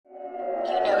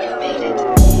You know who made it.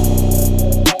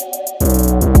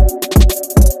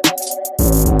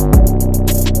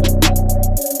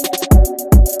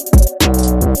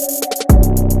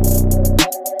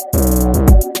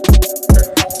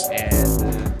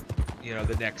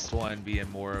 The next one being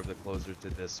more of the closer to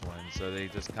this one, so they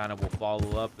just kind of will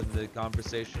follow up and the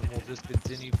conversation will just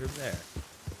continue from there.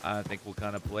 I think we'll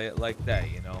kind of play it like that,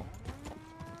 you know.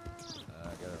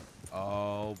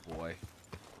 Oh boy.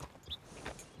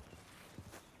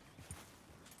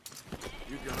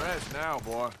 You can rest now,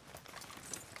 boy.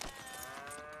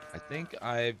 I think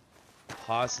I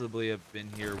possibly have been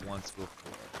here once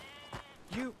before.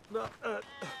 You,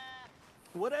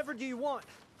 whatever do you want?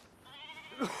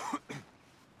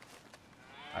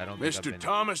 I don't think Mr.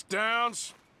 Thomas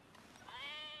Downs,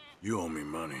 you owe me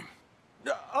money.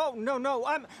 Oh, no,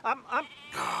 I'm...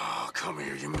 Oh, come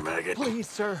here, you maggot. Please,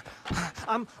 sir.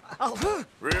 I'll...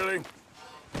 Really?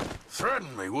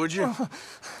 Threaten me, would you?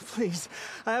 Please,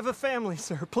 I have a family,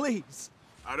 sir, please.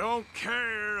 I don't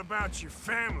care about your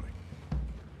family.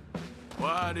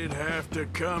 Why'd it have to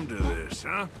come to this,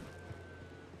 huh?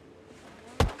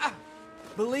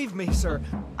 Believe me, sir,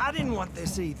 I didn't want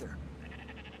this either.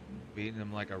 Beating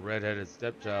him like a redheaded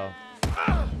stepchild.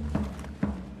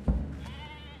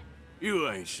 You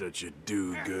ain't such a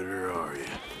do-gooder, are you?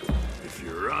 If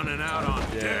you're running out on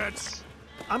debts.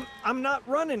 I'm not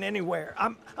running anywhere.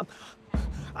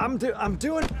 I'm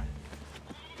doing...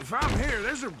 If I'm here,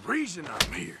 there's a reason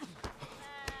I'm here.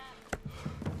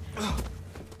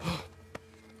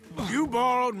 You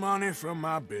borrowed money from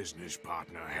my business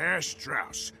partner, Herr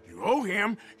Strauss. You owe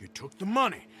him, you took the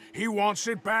money. He wants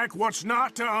it back, what's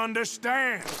not to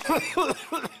understand?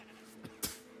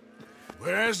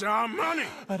 Where's our money?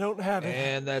 I don't have it.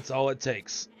 And that's all it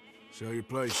takes. Sell your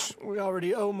place. We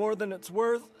already owe more than it's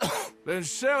worth. Then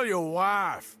sell your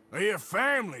wife, or your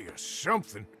family, or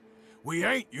something. We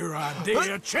ain't your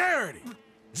idea of charity.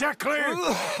 Is that clear?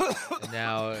 And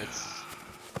now he's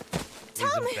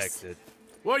infected.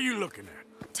 What are you looking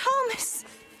at? Thomas!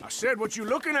 I said what you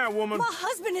looking at, woman. My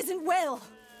husband isn't well.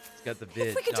 He's got the vid.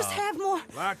 If we could just have more...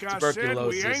 Like I said,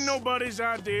 we ain't nobody's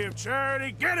idea of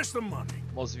charity. Get us the money.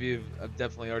 Most of you have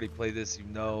definitely already played this. You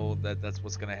know that that's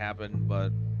what's going to happen,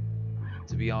 but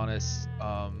to be honest,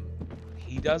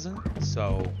 he doesn't.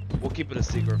 So we'll keep it a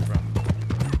secret from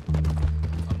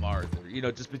Arthur. You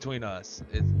know, just between us.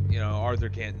 You know, Arthur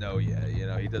can't know yet. You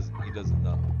know, he doesn't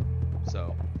know.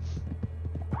 So